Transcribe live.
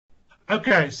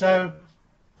Okay, so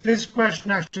this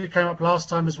question actually came up last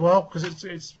time as well, because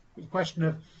it's a question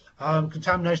of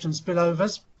contamination and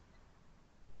spillovers.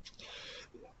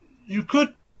 You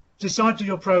could decide to do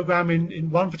your program in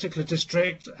one particular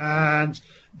district and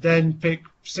then pick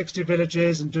 60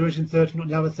 villages and do it in 30, not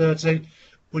the other 30.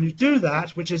 When you do that,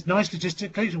 which is nice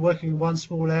logistically to working in one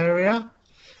small area,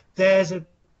 there's a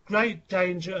great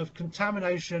danger of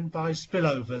contamination by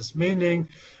spillovers, meaning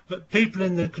that people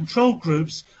in the control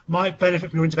groups might benefit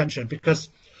from your intervention because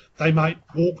they might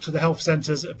walk to the health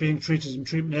centres that are being treated in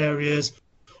treatment areas,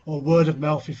 or word of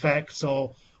mouth effects,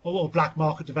 or black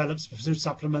market develops for food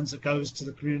supplements that goes to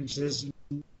the communities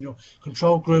in your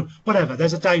control group, whatever.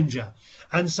 There's a danger.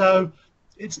 And so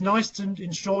it's nice to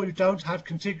ensure you don't have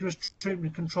contiguous treatment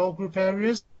and control group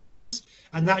areas,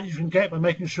 and that you can get by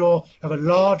making sure you have a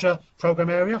larger program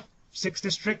area, 6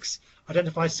 districts,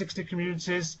 identify 60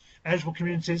 communities, eligible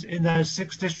communities in those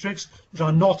 6 districts, which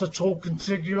are not at all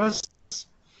contiguous,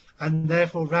 and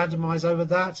therefore randomise over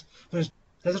that. There's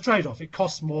a trade-off. It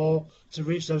costs more to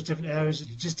reach those different areas.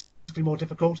 It's logistically more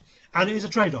difficult, and it is a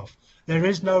trade-off. There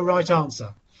is no right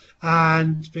answer,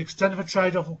 and the extent of a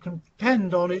trade-off will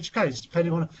depend on each case,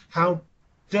 depending on how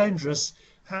dangerous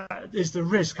is the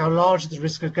risk, how large is the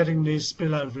risk of getting these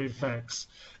spillover effects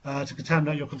to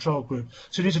contaminate your control group.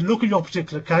 So you need to look at your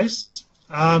particular case.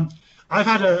 I've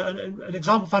had an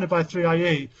example funded by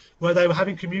 3IE where they were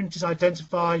having communities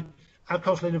identify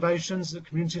agricultural innovations at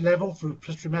community level through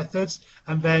participatory methods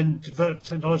and then develop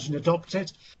technology and adopt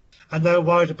it. And they were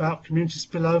worried about community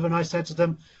spillover, and I said to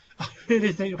them, I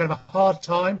really think you're going to have a hard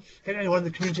time getting anyone in the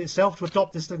community itself to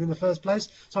adopt this thing in the first place.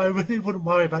 So I really wouldn't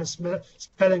worry about it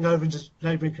spilling over into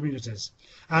neighbouring communities.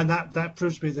 And that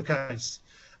proves to be the case.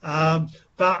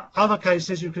 But other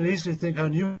cases, you can easily think of a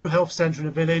new health centre in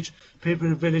a village. People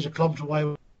in a village a kilometre away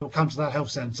will come to that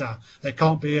health centre. They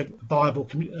can't be a viable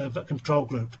control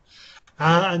group.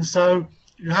 And so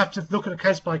you have to look at a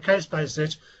case-by-case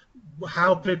basis,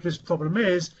 how big this problem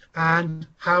is and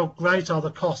how great are the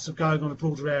costs of going on a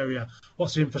broader area.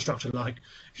 What's the infrastructure like?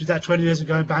 If you did that 20 years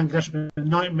ago in Bangladesh, it would be a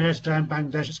nightmare. Today in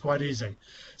Bangladesh, it's quite easy.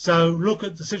 So look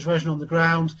at the situation on the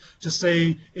ground to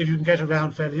see if you can get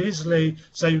around fairly easily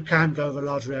so you can go over a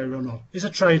larger area or not. It's a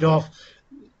trade-off.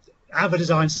 At the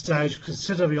design stage,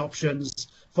 consider the options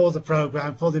for the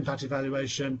programme, for the impact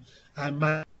evaluation, and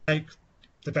make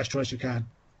the best choice you can.